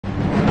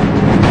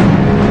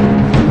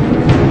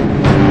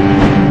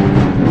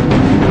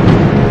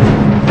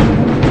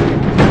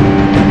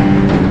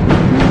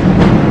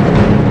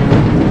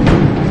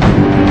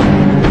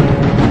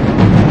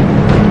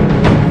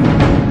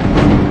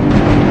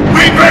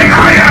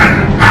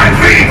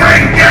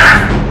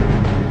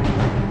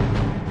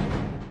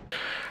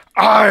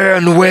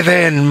Lion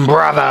Within,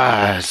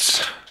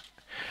 brothers!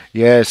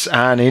 Yes,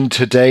 and in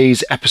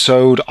today's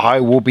episode, I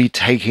will be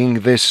taking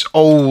this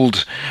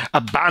old,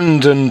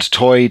 abandoned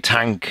toy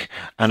tank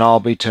and I'll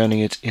be turning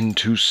it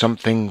into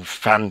something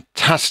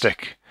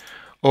fantastic.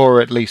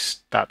 Or at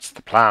least that's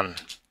the plan.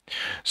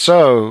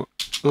 So,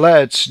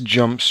 let's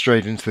jump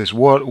straight into this.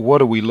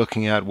 What are we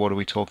looking at? What are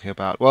we talking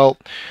about? Well,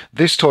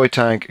 this toy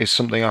tank is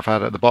something I've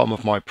had at the bottom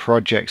of my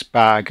projects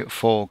bag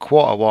for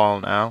quite a while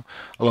now,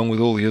 along with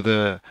all the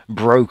other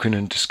broken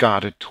and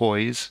discarded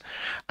toys.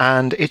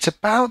 And it's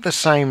about the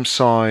same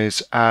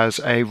size as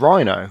a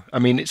Rhino. I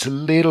mean, it's a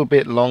little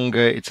bit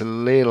longer, it's a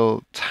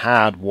little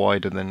tad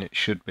wider than it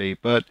should be,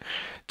 but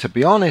to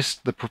be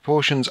honest, the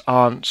proportions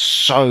aren't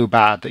so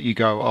bad that you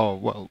go, oh,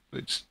 well,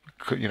 it's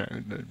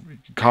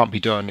can't be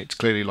done. It's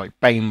clearly like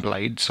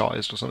Baneblade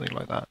sized or something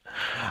like that.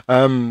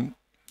 And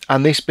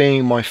this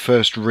being my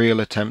first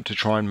real attempt to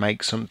try and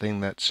make something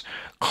that's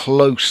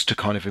close to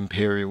kind of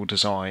Imperial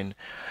design,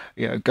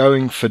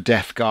 going for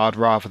Death Guard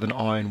rather than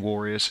Iron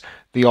Warriors.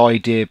 The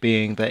idea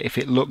being that if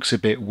it looks a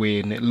bit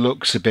weird and it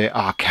looks a bit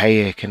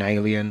archaic and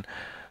alien,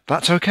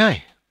 that's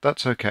okay.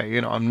 That's okay.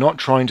 I'm not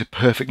trying to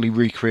perfectly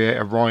recreate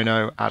a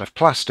Rhino out of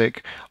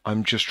plastic.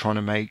 I'm just trying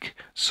to make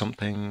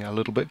something a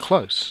little bit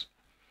close.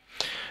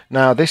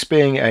 Now, this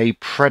being a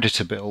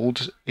Predator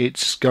build,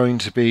 it's going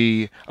to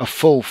be a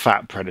full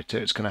fat Predator.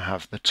 It's going to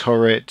have the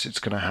turret, it's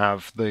going to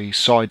have the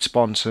side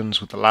sponsons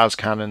with the las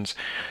cannons,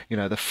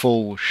 the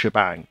full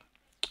shebang.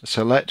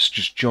 So let's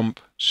just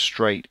jump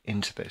straight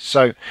into this.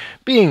 So,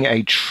 being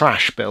a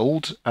trash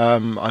build,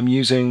 I'm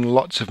using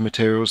lots of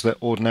materials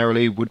that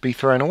ordinarily would be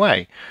thrown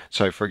away.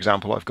 So, for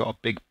example, I've got a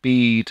big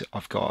bead,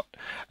 I've got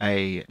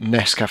a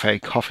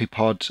Nescafe coffee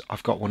pod,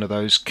 I've got one of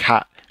those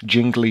cat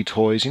jingly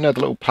toys, the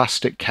little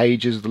plastic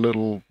cages, the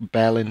little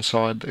bell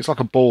inside. It's like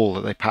a ball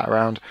that they pat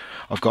around.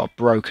 I've got a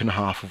broken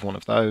half of one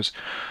of those.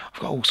 I've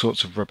got all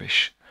sorts of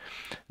rubbish.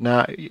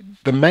 Now,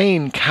 the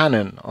main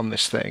cannon on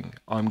this thing,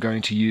 I'm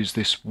going to use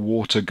this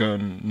water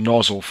gun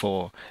nozzle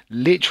for,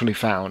 literally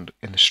found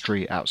in the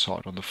street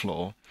outside on the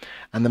floor.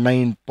 And the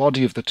main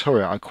body of the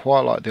turret, I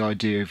quite like the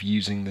idea of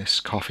using this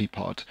coffee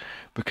pod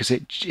because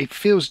it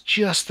feels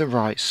just the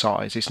right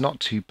size. It's not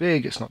too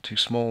big, it's not too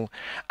small,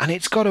 and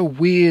it's got a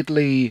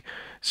weirdly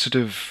sort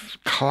of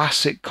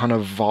classic kind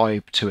of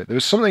vibe to it. There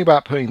was something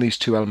about putting these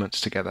two elements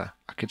together.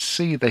 I could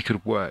see they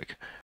could work.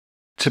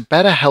 To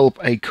better help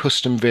a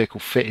custom vehicle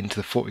fit into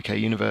the 40k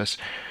universe,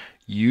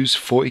 use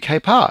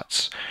 40k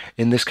parts.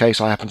 In this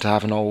case, I happen to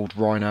have an old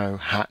Rhino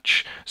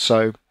hatch,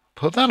 so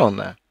put that on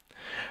there.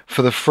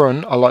 For the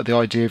front, I like the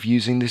idea of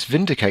using this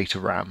Vindicator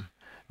ram.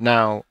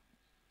 Now,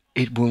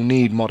 it will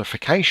need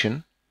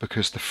modification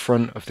because the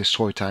front of this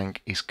toy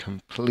tank is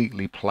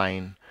completely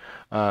plain.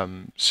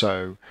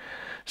 So,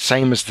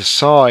 same as the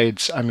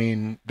sides, I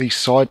mean, these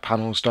side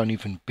panels don't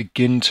even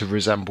begin to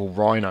resemble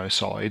Rhino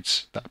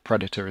sides that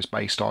Predator is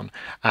based on.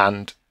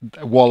 And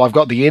while I've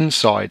got the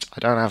insides, I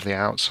don't have the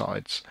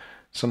outsides.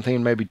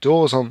 Something maybe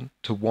doors on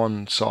to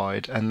one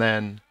side and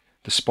then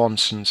the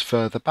sponsons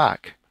further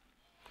back.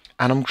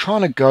 And I'm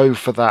trying to go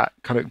for that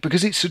kind of,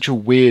 because it's such a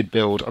weird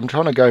build, I'm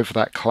trying to go for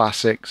that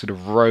classic sort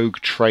of rogue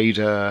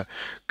trader,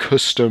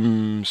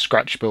 custom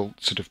scratch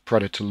built sort of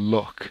Predator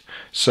look.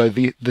 So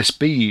this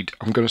bead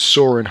I'm going to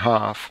saw in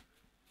half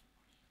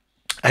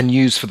and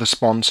use for the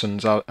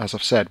sponsons, as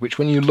I've said, which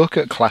when you look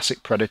at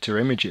classic Predator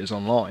images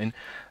online,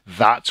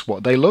 that's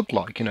what they look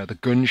like. The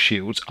gun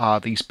shields are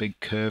these big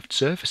curved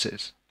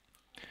surfaces.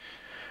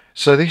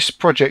 So this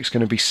project's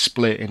going to be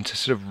split into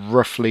sort of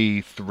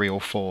roughly 3 or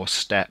 4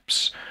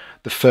 steps.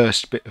 The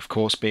first bit, of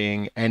course,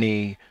 being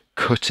any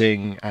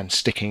cutting and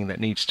sticking that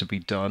needs to be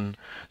done.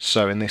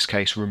 So in this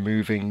case,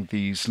 removing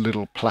these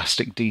little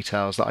plastic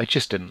details that I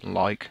just didn't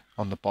like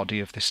on the body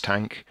of this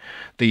tank.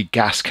 The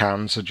gas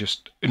cans are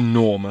just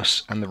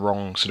enormous and the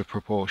wrong sort of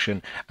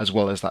proportion, as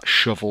well as that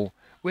shovel,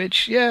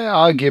 which, yeah,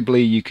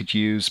 arguably you could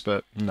use,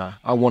 but no,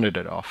 I wanted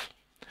it off.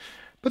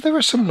 But there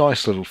are some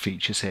nice little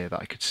features here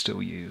that I could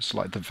still use,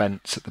 like the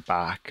vents at the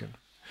back. And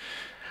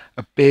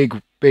a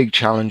big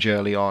challenge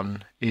early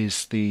on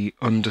is the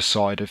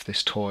underside of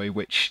this toy,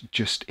 which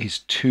just is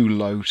too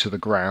low to the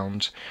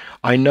ground.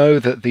 I know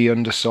that the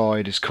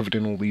underside is covered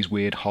in all these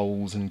weird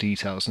holes and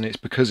details, and it's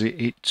because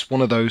it's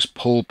one of those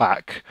pull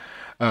back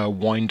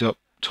wind up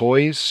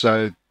toys,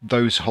 so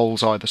those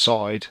holes either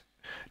side,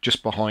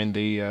 just behind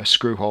the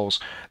screw holes,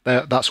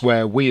 that's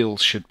where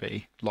wheels should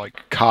be,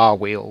 like car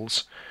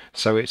wheels.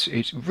 So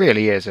it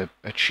really is a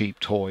cheap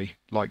toy,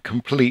 like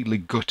completely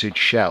gutted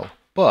shell.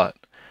 But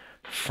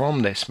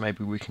from this,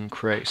 maybe we can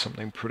create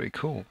something pretty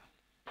cool.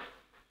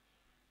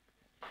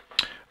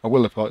 I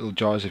will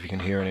apologise if you can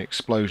hear any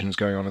explosions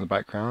going on in the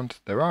background.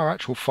 There are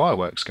actual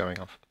fireworks going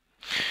off.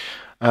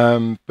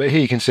 But here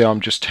you can see I'm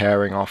just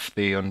tearing off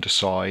the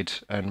underside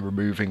and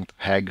removing the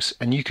pegs,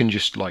 and you can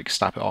just like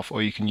snap it off,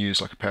 or you can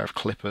use like a pair of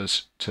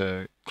clippers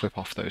to clip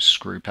off those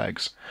screw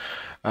pegs.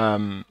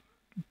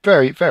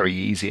 very, very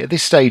easy. At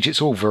this stage,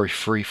 it's all very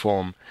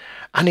freeform.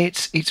 And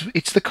it's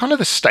the kind of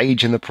the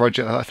stage in the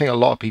project that I think a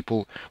lot of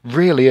people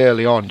really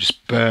early on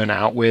just burn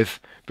out with,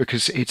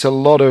 because it's a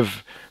lot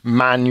of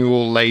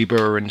manual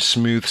labor and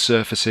smooth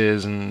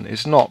surfaces, and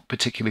it's not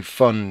particularly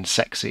fun and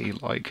sexy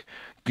like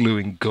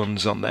gluing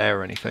guns on there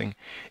or anything.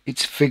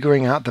 It's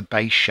figuring out the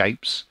base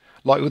shapes.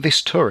 Like with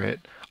this turret,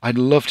 I'd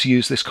love to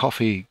use this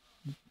coffee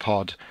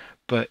pod,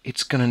 but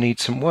it's going to need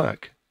some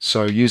work.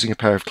 So using a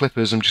pair of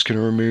clippers, I'm just going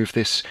to remove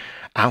this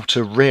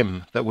outer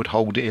rim that would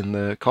hold it in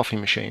the coffee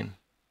machine.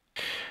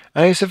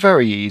 And it's a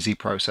very easy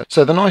process.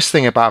 So the nice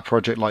thing about a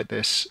project like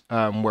this,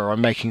 where I'm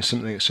making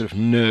something that's sort of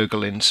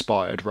Nurgle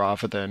inspired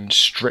rather than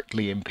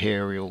strictly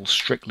Imperial,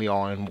 strictly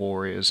Iron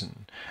Warriors,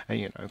 and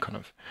kind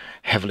of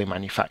heavily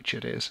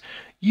manufactured, is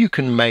you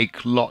can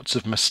make lots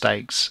of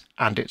mistakes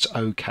and it's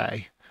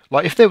okay.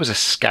 Like if there was a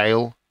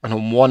scale and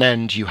on one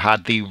end you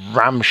had the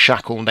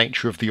ramshackle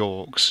nature of the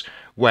orcs,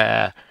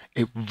 where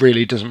it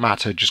really doesn't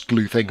matter, just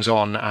glue things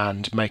on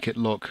and make it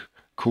look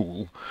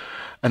cool.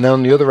 And then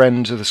on the other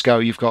end of the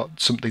scale, you've got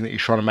something that you're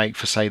trying to make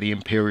for, say, the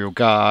Imperial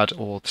Guard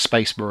or the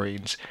Space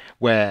Marines,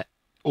 where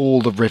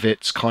all the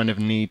rivets kind of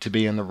need to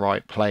be in the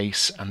right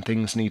place and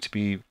things need to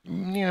be,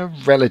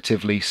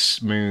 relatively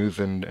smooth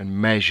and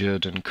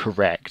measured and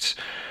correct.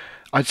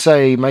 I'd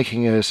say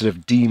making a sort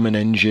of demon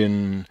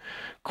engine,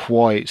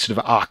 quite sort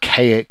of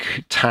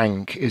archaic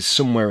tank is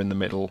somewhere in the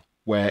middle,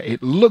 where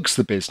it looks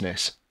the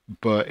business,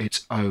 but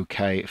it's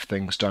okay if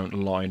things don't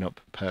line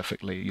up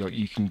perfectly.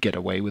 You can get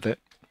away with it.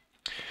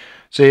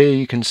 So here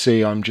you can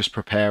see I'm just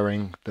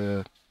preparing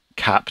the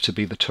cap to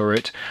be the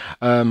turret.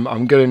 I'm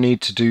going to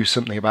need to do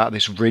something about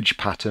this ridge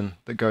pattern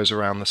that goes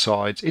around the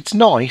sides. It's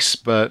nice,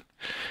 but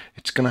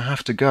it's going to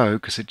have to go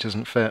because it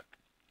doesn't fit.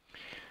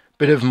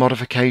 Bit of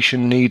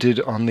modification needed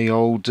on the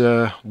old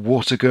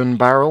water gun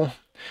barrel.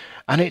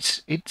 And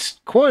it's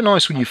quite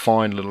nice when you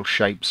find little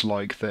shapes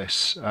like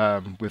this,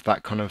 with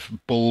that kind of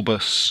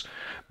bulbous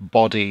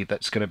body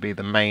that's going to be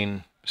the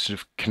main sort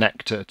of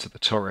connector to the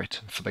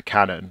turret for the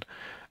cannon.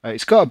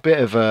 It's got a bit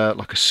of a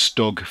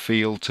Stug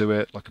feel to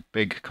it, like a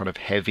big kind of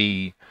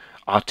heavy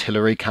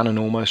artillery cannon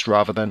almost,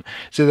 rather than...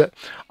 So that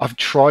I've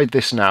tried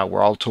this now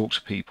where I'll talk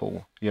to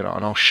people, and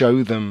I'll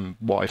show them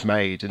what I've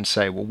made and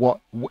say,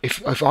 well,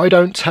 if I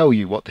don't tell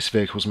you what this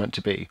vehicle's meant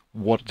to be,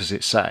 what does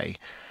it say?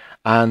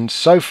 And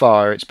so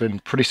far it's been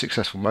pretty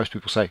successful. Most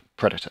people say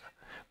Predator,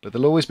 but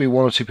there'll always be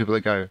one or two people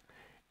that go,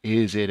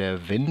 is it a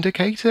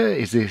Vindicator?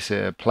 Is this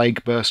a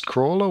Plague Burst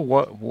Crawler?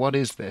 What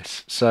is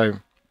this?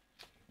 So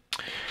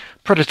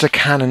Predator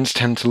cannons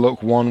tend to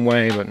look one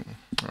way, but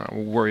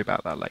we'll worry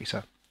about that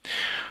later.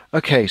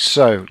 Okay,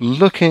 so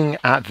looking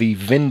at the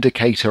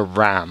Vindicator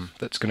ram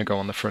that's going to go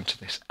on the front of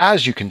this.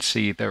 As you can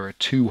see, there are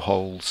two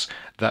holes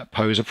that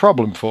pose a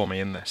problem for me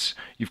in this.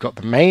 You've got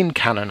the main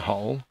cannon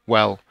hole.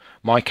 Well,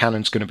 my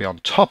cannon's going to be on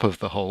top of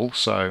the hull,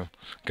 so I'm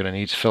going to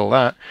need to fill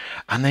that.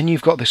 And then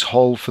you've got this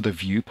hole for the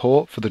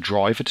viewport for the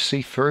driver to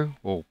see through,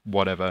 or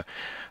whatever.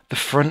 The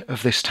front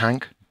of this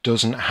tank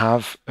doesn't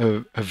have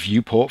a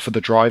viewport for the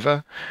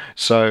driver,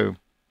 so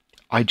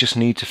I just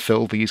need to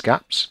fill these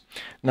gaps.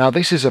 Now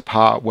this is a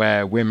part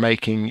where we're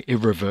making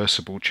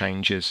irreversible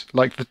changes.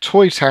 Like the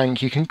toy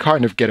tank you can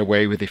kind of get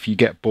away with. If you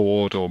get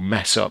bored or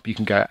mess up, you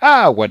can go,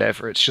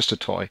 whatever, it's just a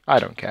toy, I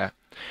don't care.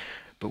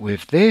 But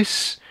with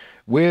this,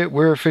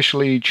 we're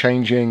officially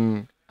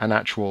changing an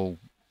actual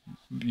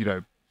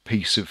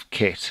piece of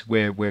kit.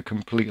 We're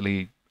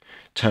completely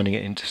turning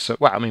it into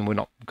we're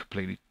not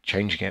completely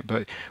changing it,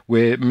 but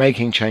we're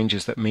making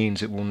changes that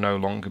means it will no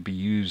longer be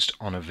used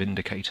on a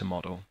Vindicator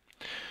model.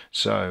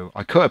 So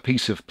I cut a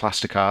piece of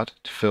plasticard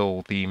to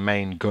fill the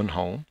main gun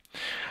hole,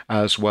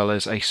 as well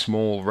as a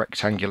small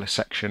rectangular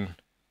section,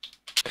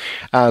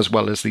 as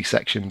well as the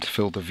section to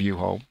fill the view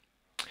hole.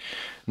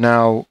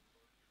 Now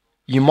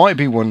you might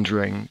be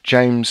wondering,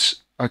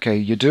 James, okay,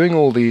 you're doing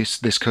all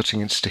this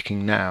cutting and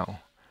sticking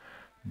now,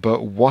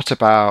 but what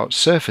about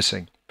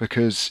surfacing?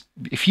 Because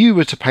if you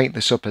were to paint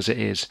this up as it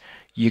is,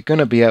 you're going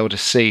to be able to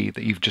see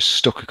that you've just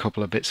stuck a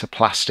couple of bits of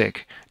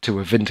plastic to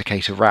a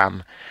Vindicator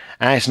ram,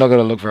 and it's not going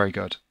to look very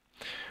good.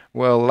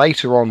 Well,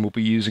 later on we'll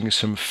be using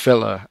some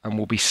filler and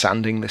we'll be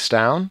sanding this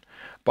down,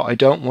 but I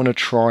don't want to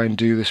try and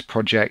do this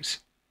project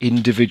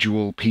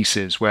individual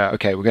pieces where,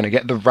 okay, we're going to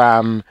get the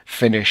ram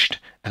finished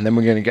and then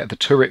we're going to get the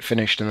turret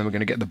finished and then we're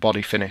going to get the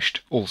body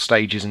finished, all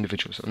stages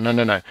individually.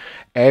 No.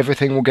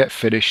 Everything will get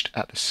finished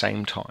at the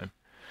same time.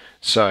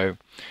 So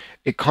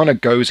it kind of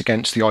goes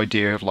against the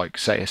idea of, like,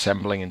 say,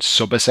 assembling in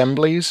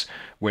sub-assemblies.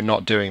 We're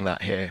not doing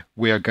that here.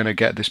 We are going to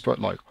get this,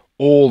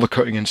 all the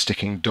cutting and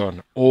sticking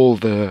done, all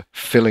the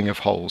filling of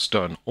holes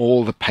done,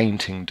 all the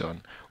painting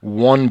done.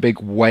 One big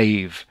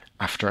wave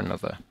after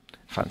another.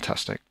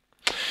 Fantastic.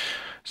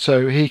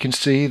 So here you can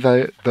see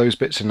that those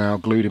bits are now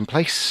glued in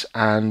place,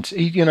 and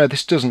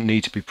this doesn't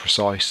need to be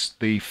precise.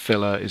 The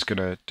filler is going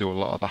to do a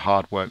lot of the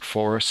hard work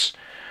for us.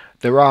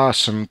 There are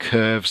some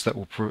curves that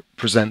will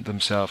present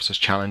themselves as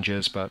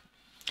challenges, but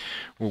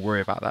we'll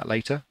worry about that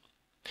later.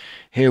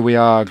 Here we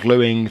are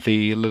gluing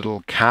the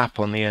little cap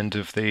on the end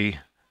of the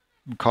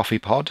coffee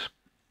pod.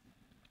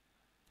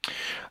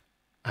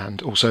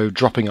 and also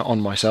dropping it on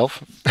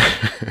myself.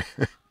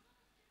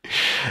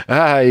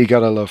 You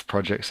gotta love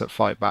projects that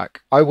fight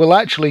back. I will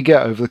actually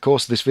get, over the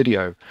course of this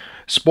video,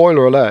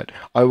 spoiler alert,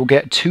 I will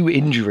get 2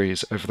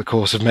 injuries over the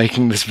course of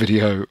making this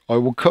video. I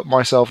will cut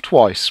myself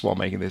twice while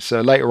making this,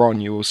 so later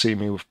on you will see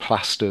me with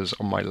plasters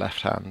on my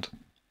left hand.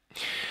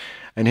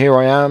 And here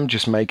I am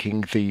just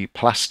making the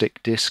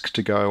plastic disc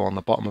to go on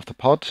the bottom of the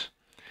pod.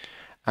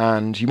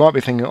 And you might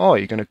be thinking, oh,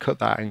 you're going to cut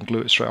that and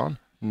glue it straight on.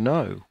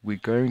 No, we're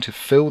going to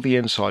fill the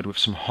inside with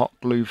some hot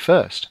glue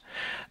first.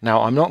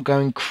 Now, I'm not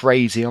going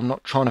crazy. I'm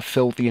not trying to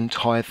fill the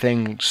entire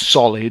thing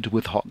solid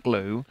with hot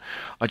glue.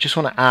 I just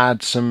want to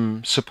add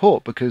some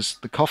support because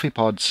the coffee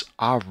pods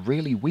are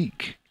really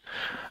weak,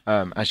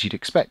 as you'd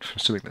expect from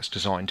something that's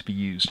designed to be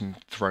used and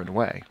thrown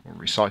away or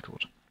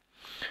recycled.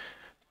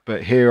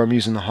 But here I'm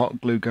using the hot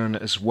glue gun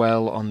as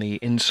well on the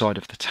inside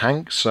of the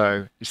tank,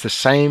 so it's the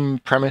same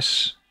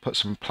premise. Put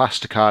some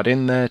plasticard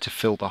in there to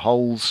fill the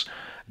holes.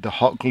 The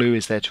hot glue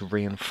is there to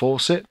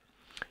reinforce it.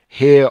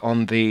 Here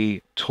on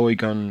the toy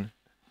gun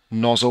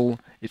nozzle,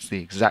 it's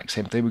the exact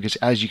same thing, because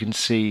as you can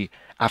see,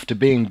 after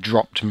being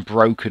dropped and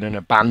broken and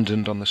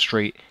abandoned on the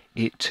street,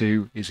 it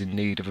too is in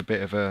need of a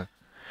bit of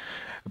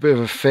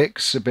a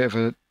fix, a bit of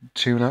a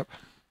tune-up.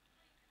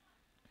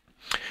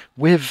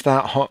 With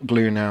that hot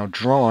glue now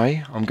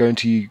dry, I'm going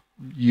to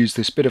use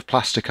this bit of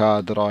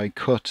plasticard that I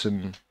cut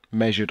and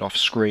measured off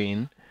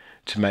screen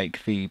to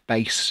make the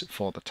base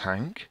for the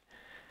tank.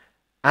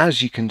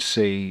 As you can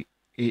see,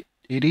 it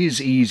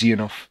is easy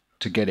enough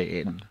to get it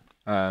in,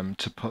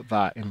 to put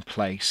that in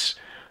place,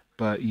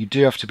 but you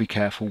do have to be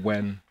careful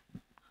when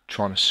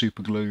trying to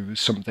super glue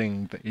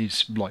something that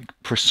is like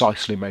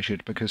precisely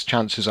measured, because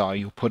chances are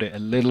you'll put it a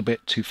little bit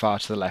too far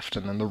to the left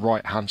and then the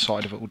right hand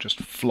side of it will just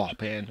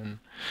flop in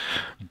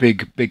and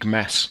big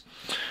mess.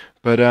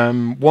 But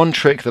one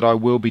trick that I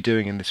will be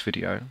doing in this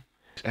video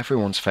is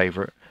everyone's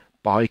favorite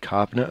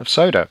bicarbonate of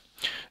soda.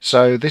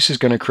 So this is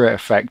going to create an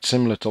effect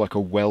similar to like a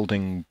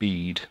welding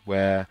bead,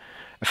 where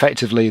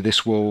effectively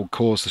this will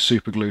cause the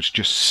super glue to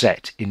just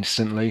set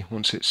instantly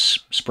once it's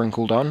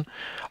sprinkled on.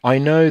 I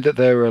know that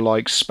there are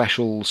like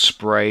special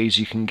sprays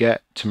you can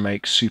get to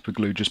make super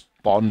glue just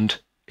bond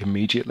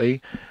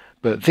immediately,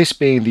 but this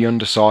being the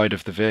underside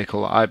of the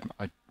vehicle, I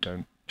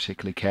don't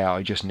particularly care.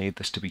 I just need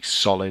this to be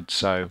solid,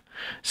 so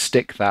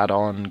stick that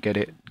on, get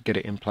it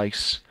in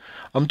place.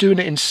 I'm doing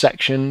it in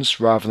sections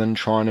rather than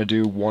trying to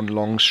do one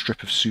long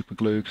strip of super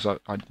glue, because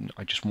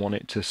I just want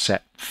it to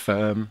set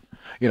firm.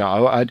 You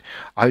know,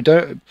 I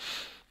don't.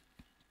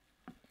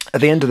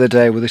 At the end of the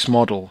day, with this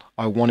model,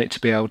 I want it to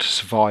be able to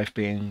survive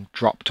being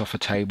dropped off a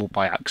table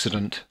by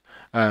accident.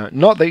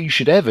 Not that you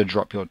should ever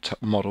drop your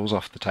models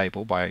off the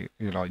table by,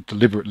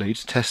 deliberately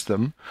to test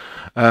them,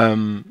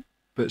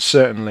 but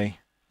certainly,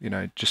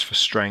 just for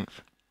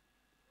strength.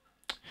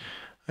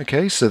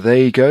 Okay, so there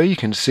you go. You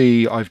can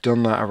see I've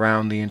done that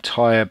around the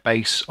entire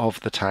base of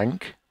the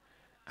tank,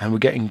 and we're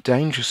getting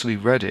dangerously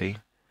ready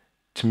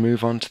to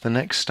move on to the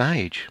next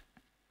stage.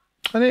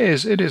 And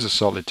it is a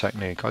solid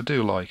technique. I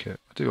do like it.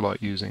 I do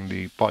like using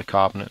the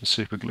bicarbonate and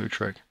super glue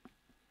trick.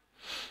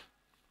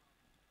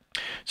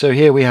 So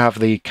here we have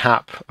the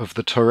cap of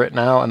the turret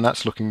now, and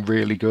that's looking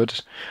really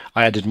good.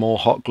 I added more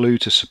hot glue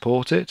to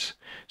support it,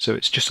 so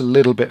it's just a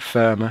little bit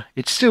firmer.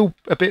 It's still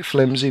a bit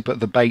flimsy, but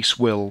the base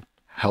will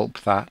help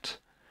that.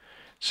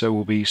 So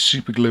we'll be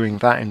super gluing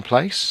that in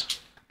place.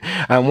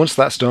 And once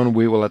that's done,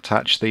 we will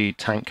attach the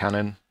tank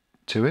cannon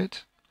to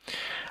it.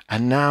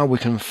 And now we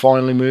can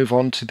finally move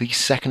on to the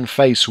second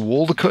phase. So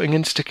all the cutting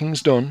and sticking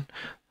is done.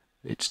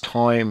 It's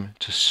time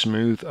to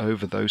smooth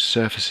over those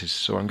surfaces.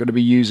 So I'm going to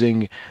be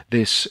using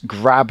this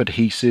grab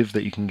adhesive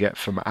that you can get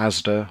from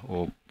Asda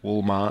or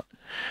Walmart,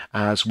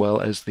 as well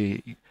as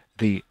the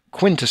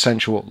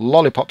quintessential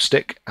lollipop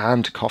stick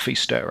and coffee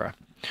stirrer.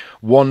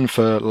 One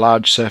for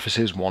large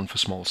surfaces, one for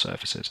small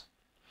surfaces.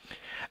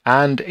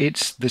 And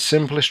it's the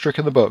simplest trick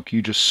in the book.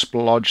 You just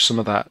splodge some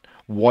of that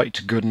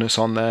white goodness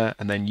on there,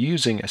 and then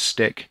using a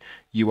stick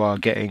you are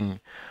getting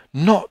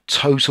not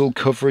total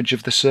coverage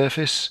of the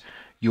surface,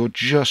 you're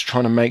just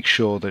trying to make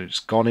sure that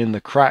it's gone in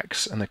the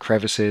cracks and the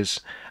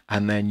crevices,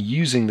 and then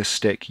using the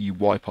stick you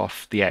wipe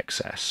off the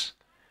excess.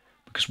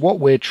 Because what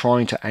we're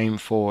trying to aim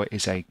for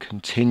is a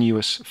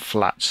continuous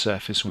flat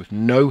surface with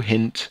no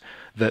hint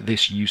that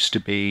this used to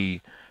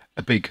be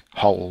a big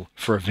hole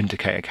for a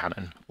Vindicator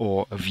cannon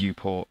or a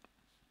viewport.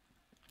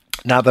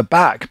 Now the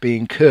back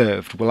being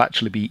curved will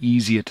actually be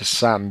easier to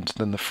sand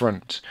than the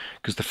front,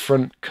 because the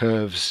front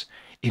curves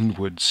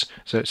inwards,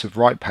 so it's a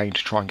right pain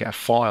to try and get a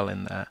file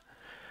in there.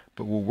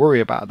 But we'll worry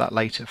about that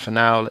later. For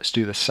now, let's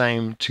do the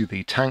same to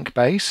the tank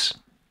base.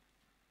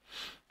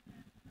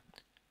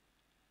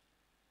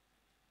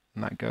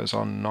 And that goes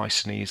on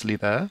nice and easily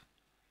there.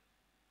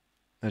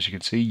 As you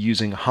can see,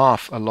 using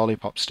half a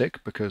lollipop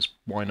stick, because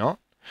why not?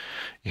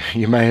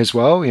 You may as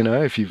well,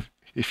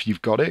 if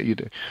you've got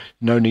it,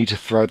 no need to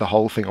throw the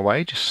whole thing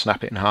away, just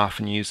snap it in half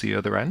and use the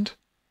other end.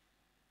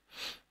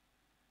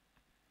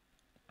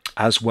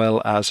 As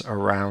well as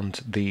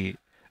around the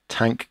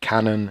tank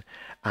cannon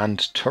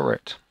and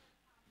turret.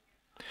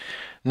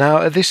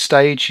 Now at this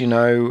stage, you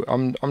know,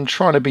 I'm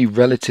trying to be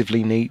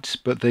relatively neat,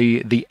 but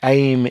the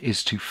aim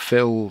is to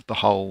fill the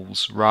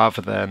holes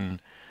rather than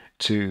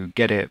to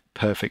get it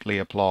perfectly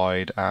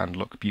applied and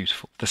look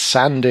beautiful. The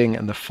sanding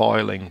and the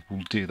filing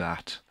will do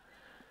that.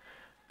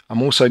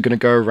 I'm also going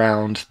to go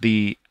around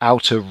the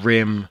outer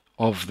rim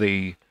of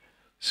the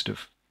sort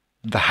of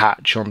the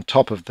hatch on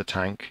top of the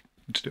tank,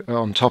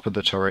 on top of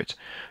the turret,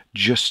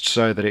 just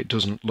so that it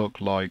doesn't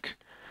look like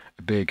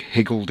a big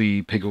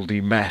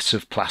higgledy-piggledy mess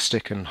of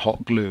plastic and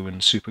hot glue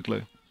and super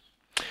glue.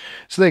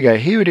 So there you go,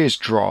 here it is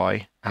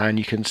dry, and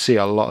you can see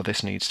a lot of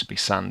this needs to be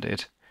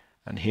sanded.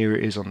 And here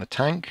it is on the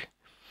tank.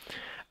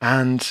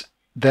 And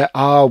there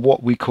are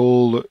what we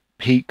call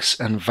peaks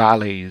and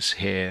valleys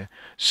here.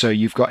 So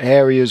you've got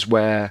areas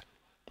where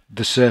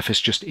the surface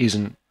just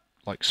isn't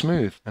like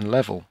smooth and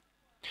level,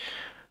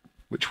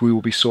 which we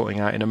will be sorting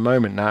out in a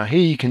moment. Now here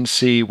you can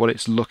see what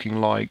it's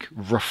looking like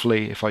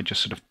roughly if I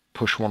just sort of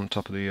push one on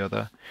top of the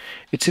other.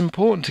 It's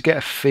important to get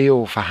a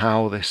feel for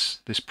how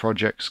this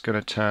project's going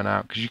to turn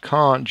out, because you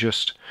can't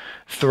just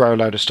throw a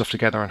load of stuff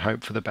together and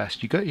hope for the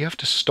best. You have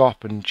to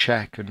stop and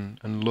check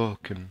and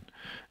look and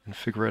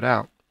figure it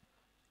out.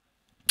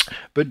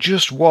 But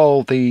just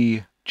while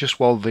the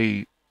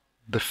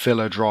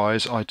filler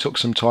dries, I took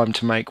some time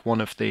to make one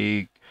of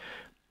the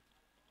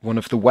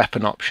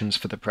weapon options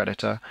for the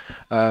Predator.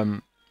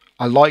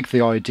 I like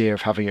the idea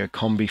of having a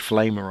combi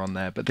flamer on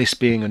there, but this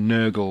being a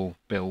Nurgle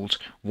build,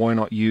 why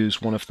not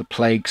use one of the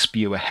Plague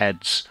Spewer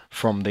heads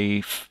from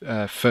the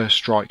First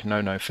Strike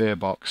No Fear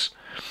box.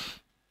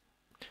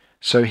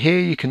 So here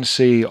you can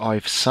see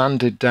I've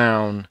sanded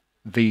down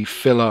the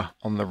filler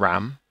on the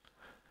ram,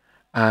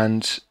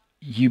 and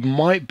you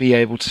might be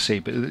able to see,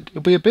 but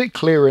it'll be a bit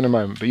clearer in a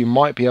moment, but you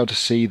might be able to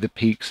see the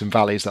peaks and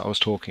valleys that I was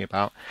talking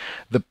about.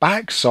 The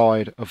back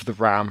side of the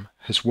ram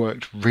has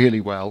worked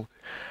really well.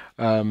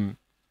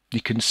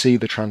 You can see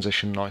the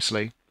transition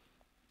nicely.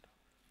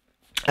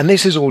 And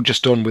this is all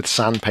just done with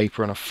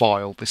sandpaper and a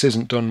file. This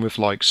isn't done with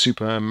like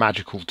super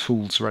magical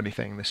tools or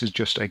anything. This is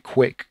just a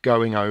quick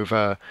going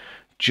over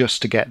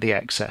just to get the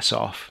excess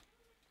off.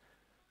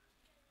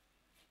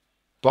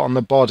 But on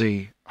the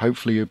body,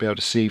 hopefully you'll be able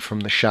to see from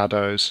the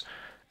shadows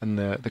and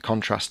the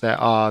contrast, there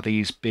are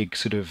these big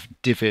sort of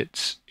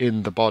divots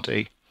in the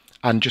body,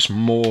 and just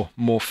more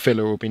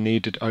filler will be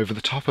needed over the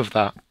top of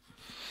that.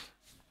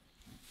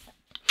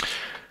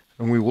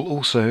 And we will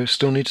also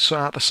still need to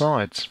sort out the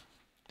sides.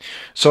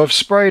 So I've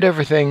sprayed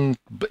everything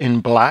in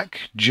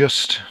black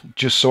just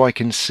so I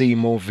can see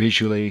more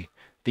visually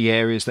the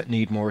areas that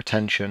need more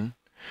attention.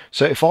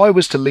 So if I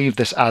was to leave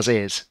this as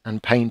is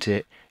and paint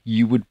it,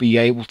 you would be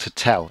able to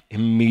tell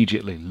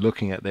immediately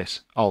looking at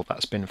this, oh,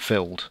 that's been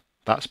filled.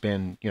 That's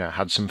been, you know,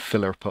 had some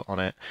filler put on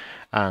it,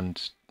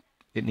 and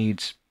it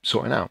needs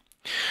sorting out.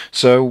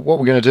 So what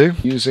we're going to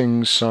do,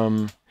 using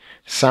some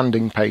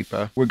sanding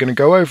paper, we're going to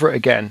go over it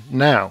again.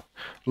 Now,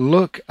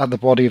 look at the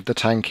body of the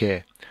tank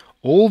here.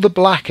 All the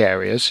black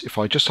areas, if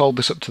I just hold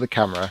this up to the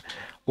camera,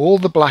 all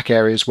the black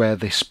areas where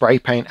the spray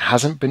paint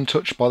hasn't been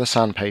touched by the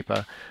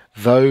sandpaper,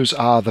 those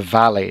are the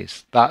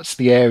valleys. That's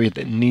the area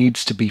that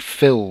needs to be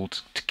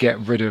filled to get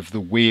rid of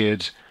the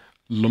weird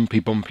lumpy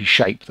bumpy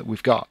shape that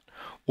we've got.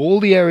 All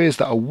the areas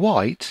that are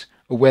white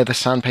are where the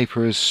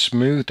sandpaper has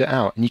smoothed it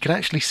out, and you can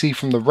actually see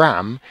from the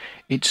ram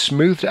it's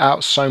smoothed it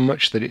out so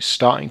much that it's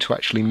starting to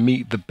actually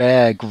meet the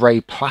bare grey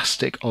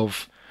plastic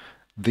of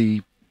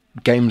the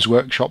Games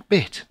Workshop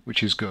bit,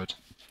 which is good.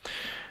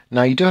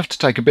 Now you do have to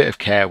take a bit of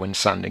care when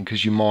sanding,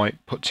 because you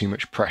might put too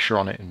much pressure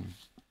on it and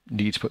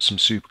need to put some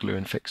super glue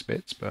and fix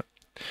bits, but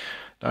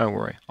don't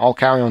worry, I'll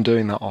carry on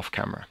doing that off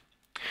camera.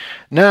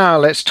 Now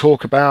let's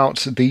talk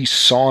about the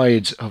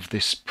sides of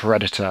this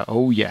Predator.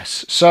 Oh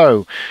yes,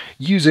 so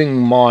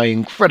using my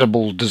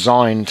incredible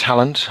design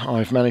talent,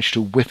 I've managed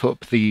to whip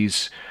up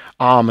these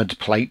armoured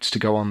plates to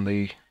go on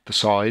the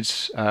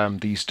sides,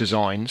 these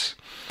designs.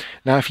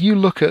 Now if you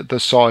look at the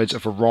sides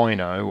of a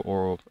Rhino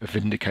or a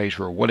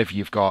Vindicator or whatever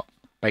you've got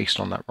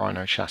based on that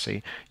Rhino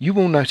chassis, you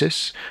will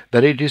notice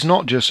that it is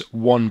not just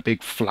one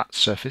big flat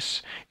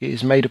surface, it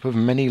is made up of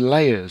many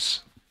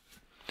layers.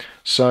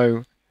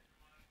 So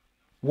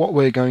what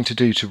we're going to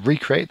do to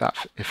recreate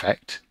that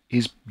effect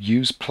is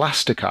use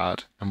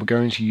Plasticard, and we're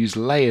going to use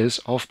layers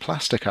of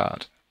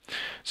Plasticard.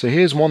 So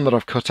here's one that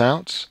I've cut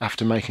out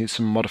after making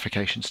some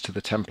modifications to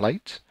the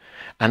template,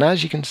 and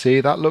as you can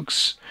see that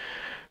looks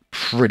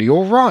pretty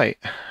alright.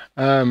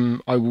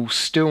 I will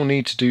still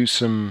need to do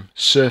some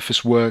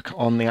surface work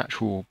on the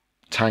actual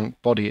tank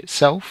body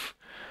itself,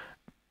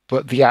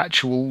 but the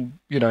actual,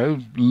 you know,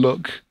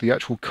 look, the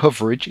actual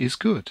coverage is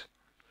good.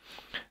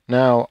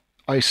 Now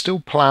I still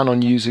plan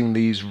on using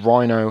these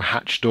Rhino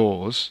hatch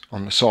doors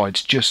on the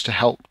sides just to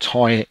help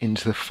tie it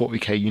into the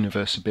 40k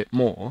universe a bit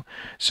more,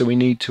 so we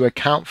need to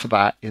account for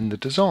that in the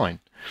design.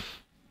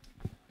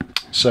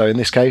 So in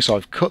this case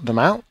I've cut them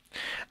out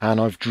and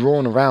I've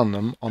drawn around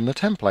them on the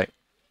template.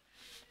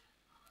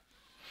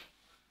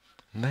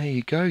 And there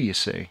you go, you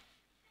see.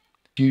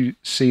 You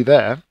see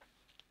there,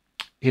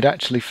 it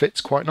actually fits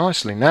quite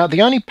nicely. Now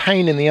the only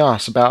pain in the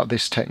arse about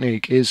this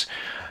technique is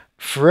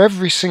for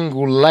every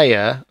single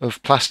layer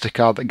of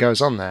plasticard that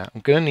goes on there,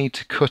 I'm going to need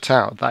to cut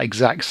out that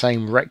exact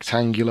same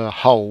rectangular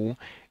hole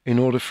in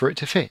order for it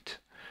to fit.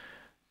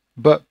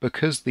 But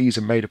because these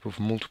are made up of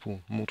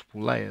multiple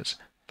layers,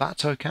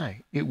 that's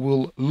okay. It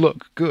will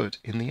look good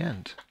in the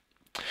end.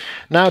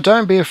 Now,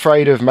 don't be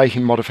afraid of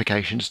making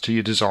modifications to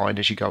your design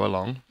as you go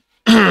along.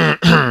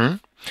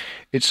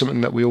 It's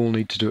something that we all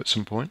need to do at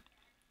some point.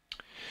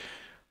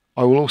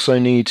 I will also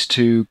need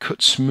to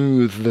cut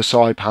smooth the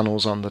side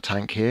panels on the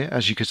tank here,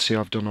 as you can see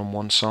I've done on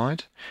one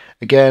side.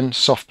 Again,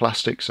 soft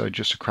plastic, so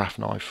just a craft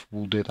knife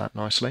will do that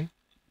nicely.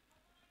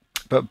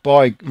 But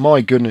by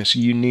my goodness,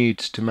 you need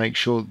to make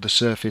sure the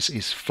surface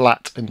is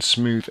flat and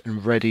smooth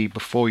and ready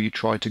before you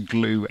try to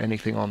glue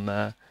anything on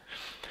there.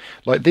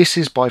 Like, this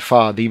is by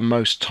far the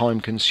most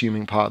time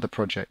consuming part of the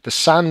project. The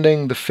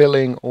sanding, the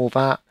filling, all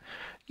that,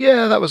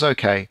 yeah, that was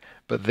okay.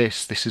 But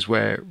this is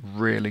where it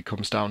really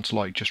comes down to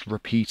like just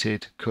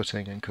repeated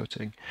cutting and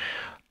cutting.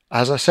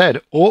 As I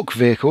said, Orc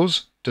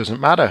vehicles, doesn't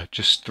matter.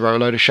 Just throw a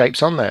load of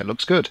shapes on there. It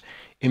looks good.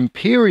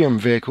 Imperium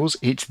vehicles,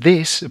 it's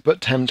this,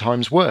 but 10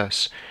 times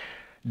worse.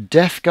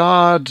 Death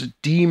Guard,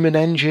 demon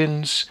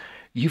engines,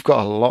 you've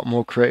got a lot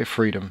more creative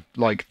freedom.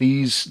 Like,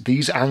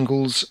 these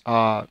angles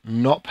are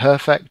not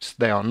perfect.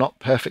 They are not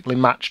perfectly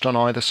matched on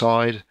either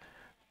side,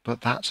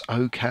 but that's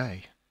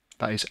okay.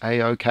 That is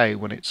a-okay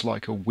when it's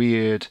like a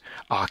weird,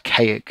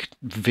 archaic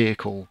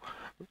vehicle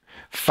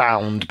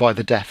found by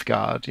the Death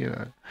Guard, you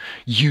know,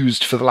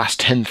 used for the last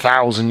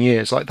 10,000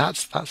 years. Like,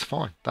 that's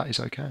fine. That is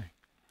okay.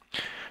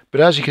 But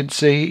as you can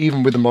see,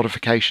 even with the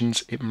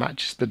modifications, it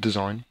matches the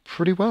design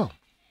pretty well.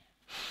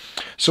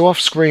 So off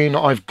screen,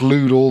 I've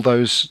glued all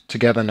those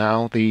together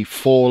now. The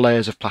 4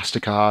 layers of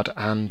plasticard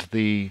and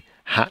the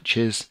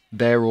hatches,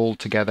 they're all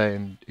together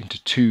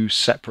into 2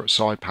 separate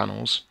side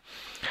panels.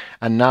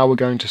 And now we're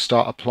going to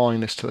start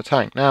applying this to the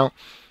tank. Now,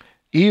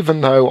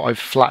 even though I've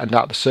flattened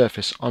out the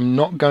surface, I'm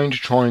not going to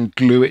try and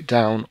glue it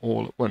down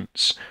all at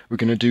once. We're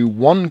going to do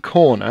one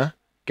corner,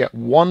 get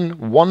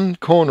one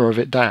corner of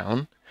it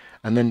down,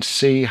 and then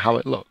see how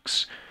it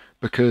looks.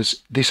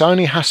 Because this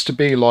only has to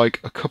be like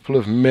a couple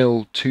of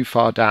mil too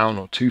far down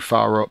or too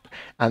far up,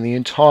 and the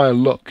entire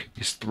look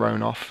is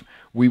thrown off.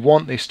 We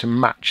want this to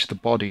match the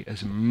body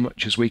as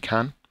much as we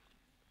can.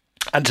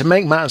 And to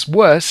make matters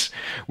worse,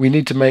 we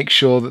need to make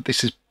sure that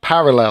this is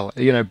parallel.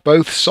 You know,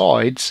 both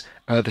sides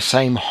are the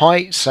same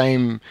height,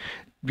 same,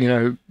 you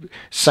know,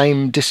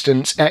 same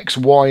distance, X,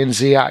 Y, and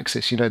Z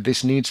axis. You know,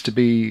 this needs to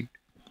be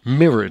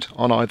mirrored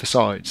on either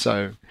side.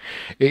 So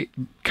it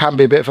can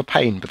be a bit of a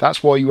pain, but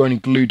that's why you only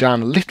glue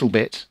down a little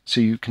bit so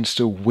you can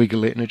still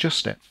wiggle it and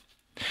adjust it.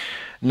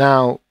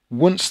 Now,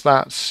 once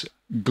that's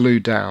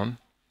glued down,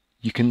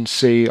 you can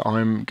see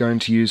I'm going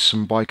to use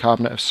some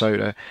bicarbonate of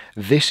soda.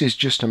 This is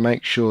just to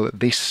make sure that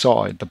this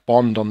side, the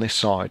bond on this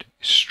side,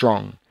 is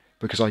strong,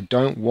 because I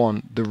don't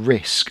want the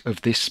risk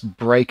of this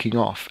breaking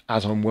off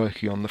as I'm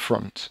working on the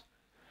front.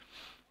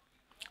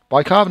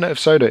 Bicarbonate of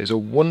soda is a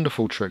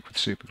wonderful trick with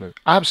superglue.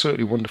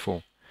 Absolutely wonderful.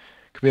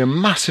 It can be a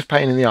massive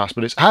pain in the ass,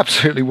 but it's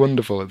absolutely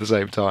wonderful at the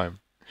same time.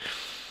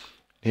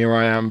 Here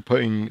I am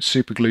putting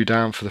superglue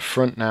down for the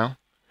front now.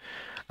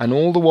 And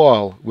all the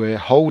while, we're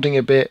holding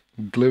a bit,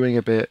 gluing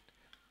a bit,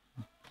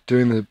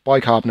 doing the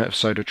bicarbonate of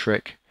soda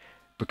trick,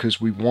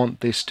 because we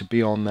want this to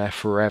be on there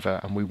forever,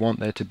 and we want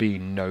there to be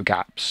no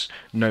gaps,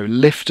 no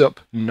lift up,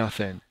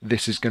 nothing.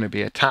 This is going to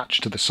be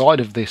attached to the side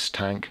of this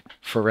tank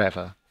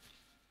forever.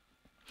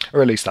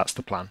 Or at least that's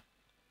the plan.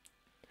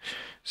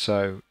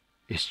 So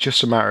it's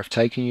just a matter of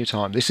taking your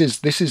time. This is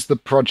the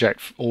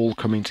project all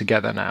coming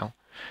together now.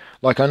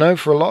 Like, I know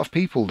for a lot of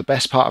people, the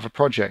best part of a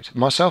project,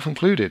 myself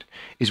included,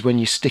 is when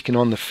you're sticking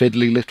on the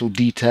fiddly little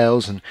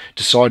details and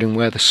deciding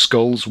where the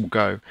skulls will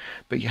go.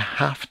 But you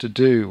have to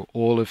do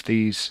all of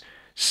these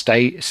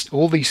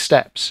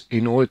steps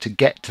in order to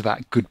get to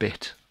that good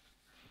bit.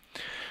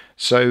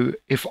 So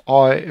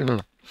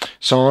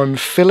I'm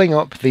filling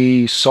up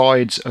the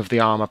sides of the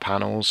armor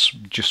panels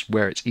just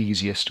where it's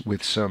easiest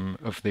with some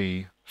of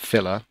the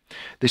filler.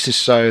 This is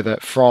so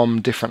that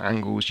from different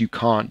angles you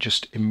can't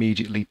just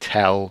immediately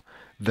tell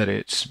that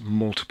it's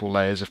multiple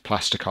layers of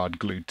plasticard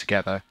glued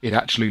together. It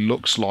actually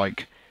looks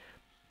like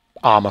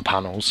armor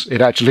panels.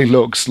 It actually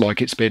looks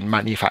like it's been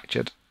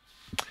manufactured.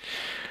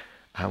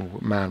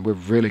 And man, we're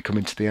really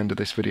coming to the end of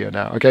this video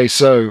now. Okay,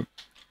 so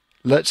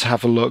let's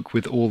have a look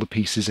with all the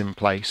pieces in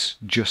place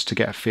just to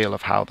get a feel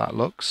of how that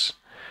looks.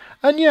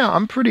 And yeah,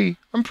 I'm pretty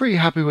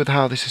happy with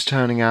how this is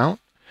turning out.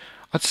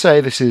 I'd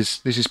say this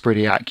is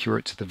pretty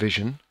accurate to the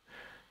vision.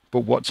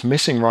 But what's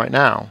missing right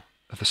now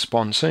are the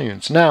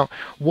sponsoons. Now,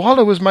 while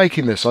I was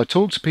making this, I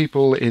talked to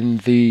people in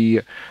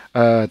the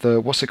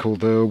what's it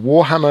called, the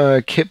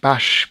Warhammer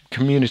Kitbash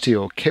community,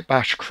 or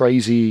Kitbash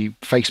Crazy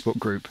Facebook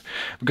group,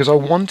 because I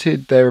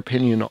wanted their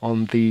opinion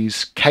on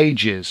these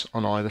cages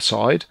on either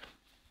side,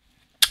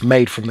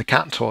 made from the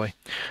cat toy,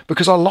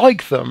 because I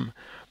like them,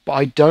 but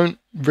I don't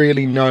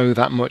really know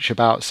that much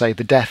about, say,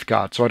 the Death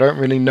Guard, so I don't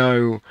really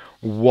know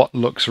what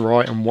looks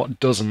right and what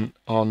doesn't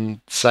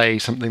on, say,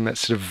 something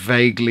that's sort of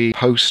vaguely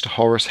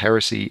post-Horus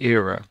Heresy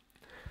era.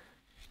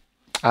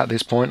 At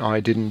this point I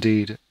did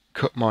indeed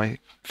cut my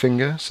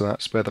finger, so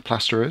that's where the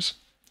plaster is.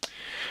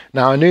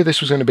 Now I knew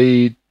this was going to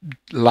be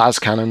las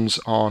cannons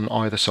on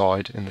either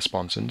side in the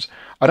sponsons.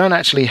 I don't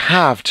actually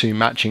have two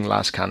matching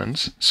las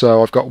cannons,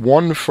 so I've got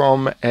one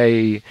from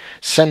a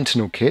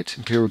Sentinel kit,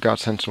 Imperial Guard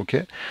Sentinel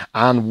kit,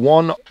 and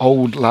one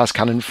old las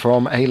cannon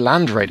from a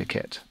Land Raider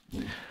kit.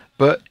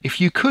 But if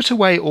you cut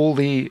away all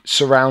the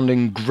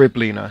surrounding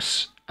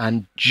gribbliness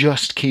and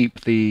just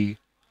keep the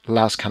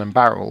las cannon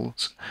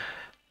barrels,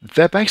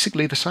 they're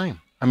basically the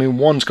same. I mean,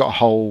 one's got a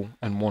hole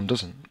and one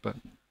doesn't, but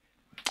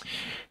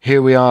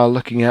here we are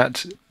looking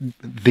at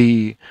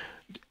the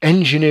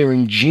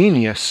engineering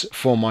genius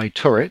for my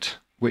turret,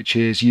 which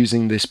is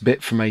using this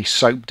bit from a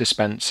soap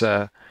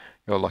dispenser,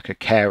 or like a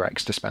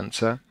Carex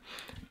dispenser,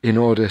 in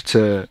order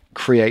to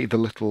create the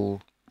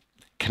little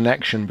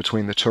connection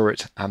between the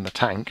turret and the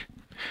tank.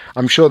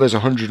 I'm sure there's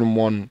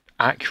 101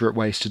 accurate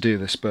ways to do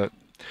this, but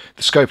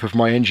the scope of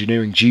my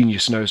engineering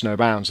genius knows no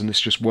bounds, and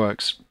this just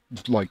works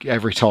like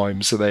every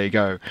time, so there you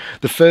go.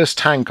 The first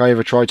tank I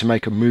ever tried to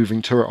make a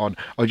moving turret on,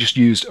 I just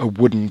used a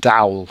wooden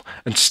dowel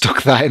and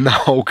stuck that in the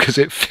hole because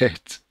it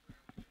fit.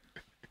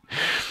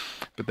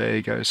 But there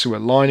you go. So we're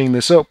lining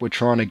this up, we're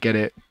trying to get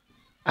it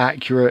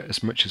accurate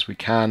as much as we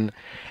can.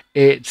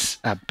 It's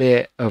a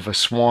bit of a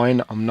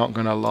swine, I'm not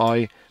going to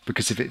lie,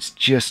 because if it's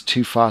just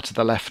too far to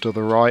the left or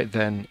the right,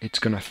 then it's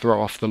going to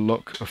throw off the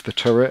look of the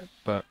turret,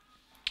 but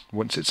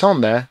once it's on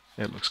there,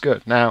 it looks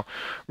good. Now,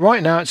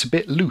 right now it's a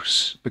bit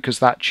loose because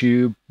that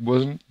tube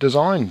wasn't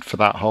designed for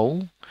that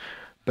hole,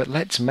 but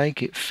let's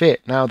make it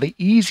fit. Now, the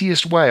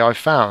easiest way I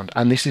found,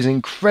 and this is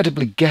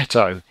incredibly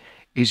ghetto,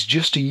 is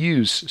just to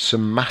use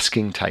some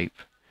masking tape.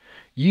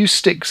 You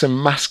stick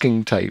some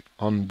masking tape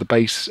on the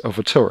base of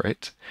a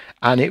turret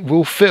and it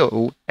will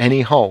fill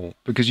any hole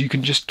because you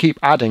can just keep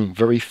adding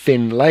very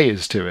thin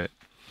layers to it.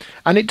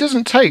 And it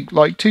doesn't take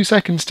like 2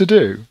 seconds to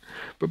do,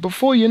 but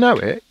before you know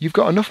it, you've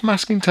got enough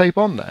masking tape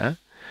on there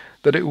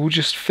that it will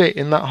just fit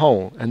in that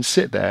hole and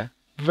sit there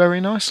very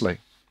nicely.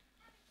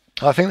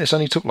 I think this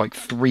only took like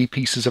 3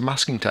 pieces of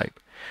masking tape.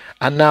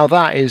 And now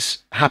that is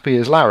happy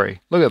as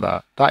Larry. Look at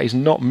that. That is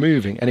not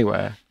moving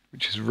anywhere,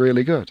 which is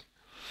really good.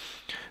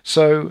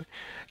 So,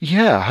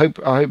 yeah, I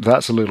hope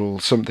that's a little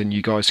something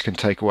you guys can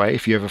take away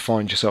if you ever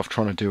find yourself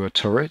trying to do a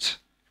turret.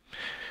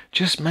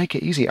 Just make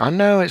it easy. I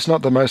know it's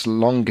not the most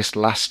longest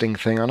lasting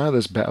thing. I know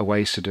there's better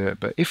ways to do it,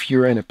 but if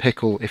you're in a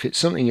pickle, if it's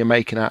something you're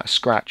making out of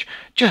scratch,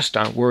 just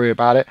don't worry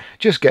about it.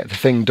 Just get the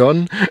thing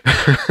done.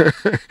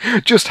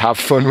 Just have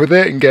fun with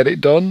it and get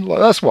it done. Like,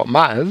 that's what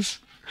matters.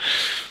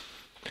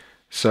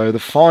 So the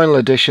final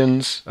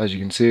additions, as you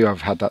can see,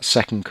 I've had that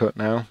second cut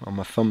now on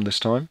my thumb this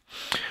time.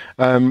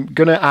 I'm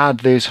going to add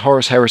this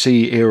Horus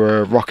Heresy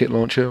era rocket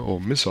launcher, or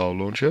missile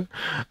launcher,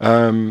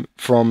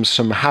 from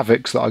some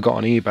Havocs that I got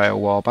on eBay a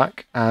while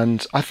back.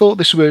 And I thought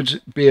this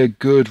would be a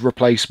good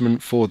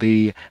replacement for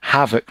the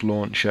Havoc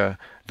launcher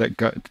that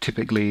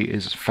typically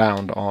is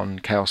found on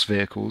Chaos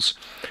vehicles.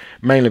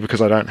 Mainly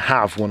because I don't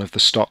have one of the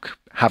stock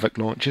Havoc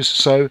launchers,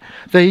 so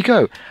there you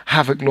go.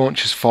 Havoc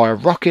launchers fire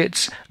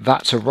rockets,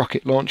 that's a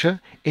rocket launcher.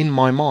 In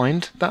my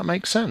mind, that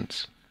makes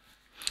sense.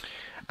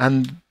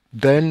 And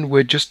then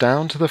we're just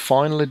down to the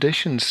final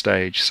edition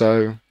stage,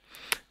 so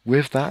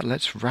with that,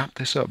 let's wrap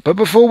this up. But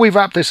before we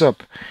wrap this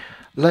up,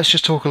 let's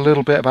just talk a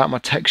little bit about my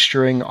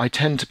texturing. I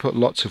tend to put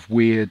lots of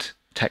weird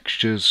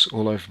textures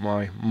all over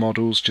my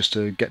models just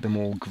to get them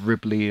all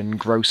gribbly and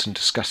gross and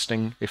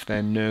disgusting if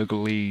they're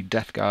Nurgle-y,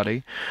 Death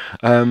Guard-y.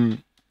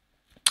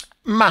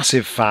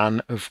 Massive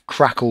fan of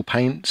crackle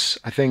paints.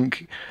 I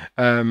think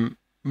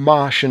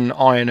Martian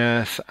Iron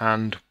Earth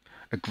and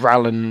a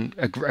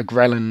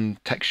Grelin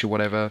texture,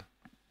 whatever,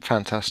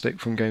 fantastic,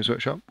 from Games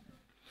Workshop.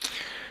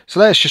 So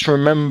let's just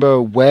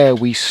remember where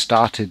we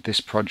started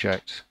this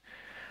project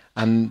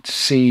and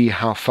see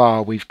how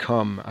far we've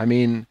come. I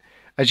mean,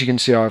 as you can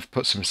see, I've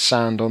put some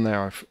sand on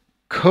there. I've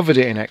covered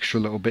it in extra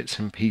little bits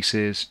and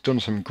pieces, done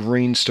some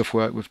green stuff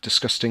work with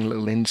disgusting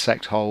little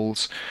insect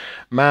holes.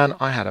 Man,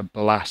 I had a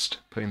blast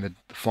putting the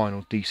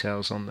final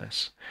details on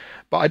this.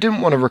 But I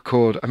didn't want to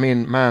record, I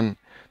mean, man,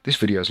 this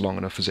video is long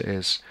enough as it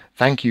is.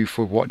 Thank you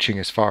for watching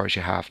as far as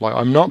you have. Like,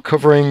 I'm not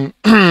covering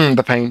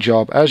the paint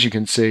job, as you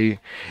can see.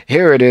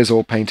 Here it is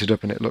all painted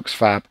up and it looks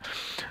fab.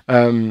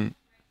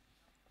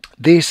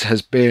 This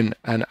has been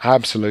an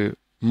absolute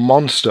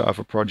monster of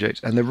a project,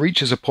 and it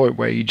reaches a point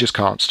where you just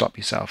can't stop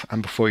yourself,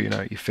 and before you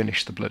know it, you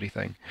finish the bloody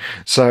thing.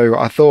 So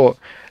I thought,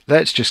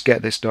 let's just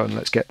get this done,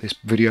 let's get this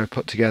video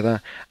put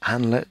together,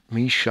 and let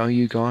me show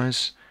you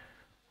guys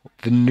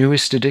the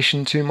newest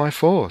addition to my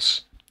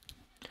force.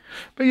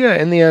 But yeah,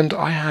 in the end,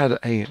 I had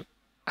a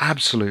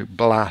absolute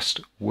blast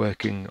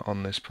working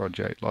on this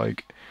project.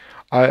 Like,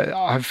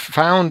 I've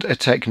found a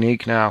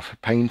technique now for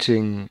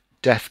painting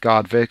Death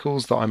Guard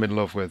vehicles that I'm in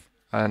love with,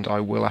 and I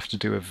will have to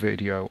do a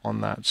video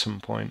on that at some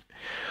point.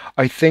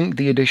 I think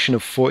the addition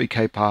of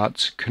 40k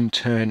parts can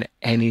turn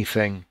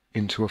anything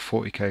into a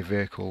 40k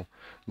vehicle.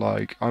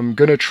 Like, I'm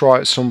gonna try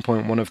at some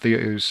point one of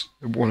those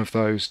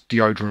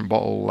deodorant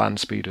bottle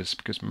land speeders,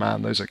 because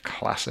man, those are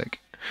classic.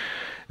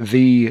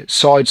 The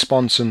side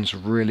sponsons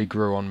really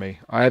grew on me.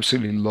 I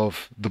absolutely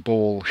love the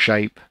ball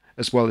shape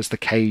as well as the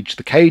cage.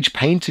 The cage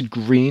painted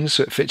green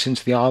so it fits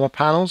into the armor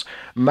panels.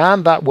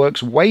 Man, that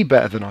works way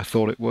better than I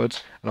thought it would,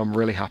 and I'm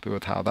really happy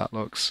with how that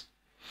looks.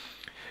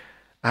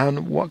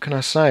 And what can I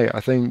say? I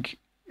think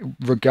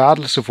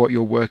regardless of what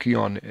you're working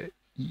on,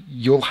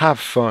 you'll have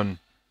fun.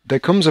 There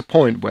comes a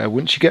point where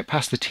once you get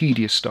past the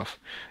tedious stuff,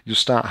 you'll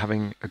start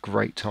having a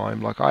great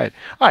time. Like I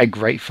had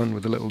great fun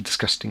with the little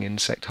disgusting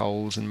insect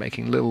holes and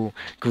making little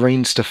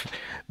green stuff,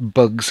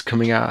 bugs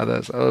coming out of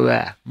those.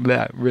 Oh,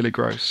 really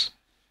gross.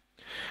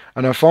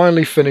 And I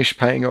finally finished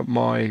painting up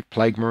my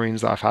Plague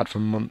Marines that I've had for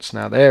months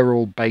now. They're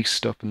all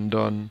based up and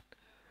done.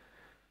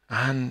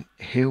 And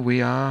here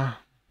we are,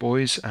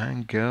 boys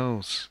and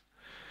girls.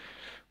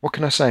 What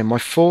can I say? My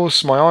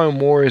force, my Iron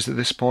Warriors at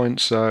this point,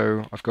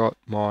 so I've got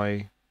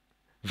my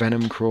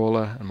Venom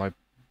Crawler and my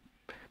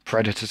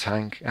Predator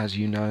tank, as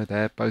you know,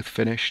 they're both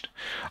finished.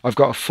 I've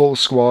got a full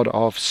squad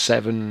of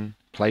 7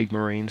 Plague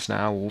Marines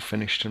now, all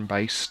finished and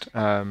based.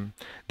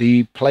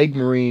 The Plague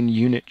Marine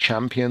unit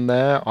champion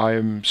there,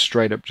 I'm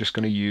straight up just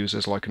going to use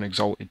as like an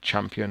exalted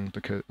champion,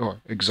 because, or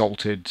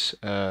exalted,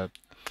 the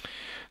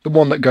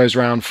one that goes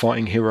around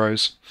fighting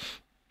heroes,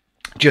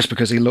 just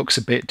because he looks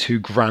a bit too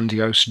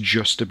grandiose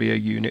just to be a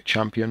unit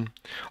champion.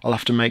 I'll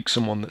have to make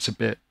someone that's a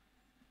bit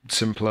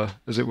simpler,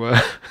 as it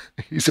were.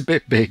 He's a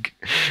bit big.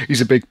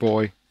 He's a big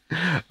boy.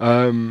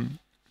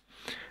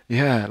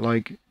 Yeah,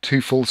 like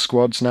 2 full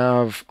squads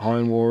now of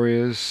Iron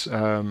Warriors.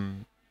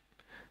 Man,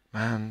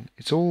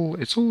 it's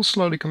all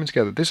slowly coming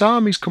together. This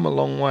army's come a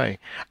long way,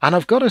 and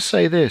I've got to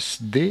say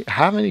this: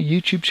 having a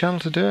YouTube channel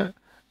to do it,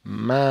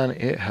 man,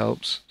 it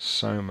helps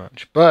so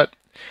much. But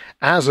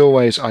as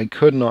always, I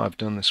could not have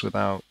done this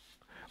without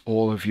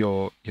all of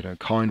your,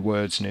 kind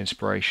words and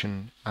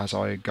inspiration as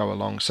I go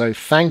along. So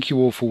thank you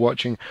all for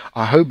watching.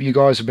 I hope you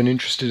guys have been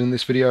interested in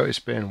this video. It's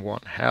been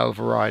one hell of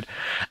a ride.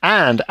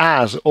 And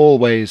as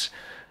always,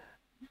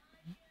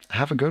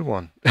 have a good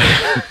one.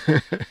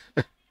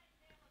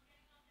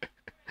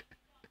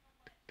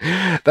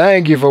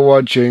 Thank you for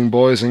watching,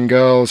 boys and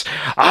girls.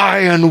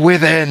 Iron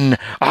within,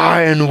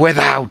 iron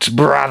without,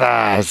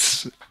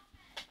 brothers.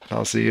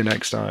 I'll see you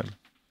next time.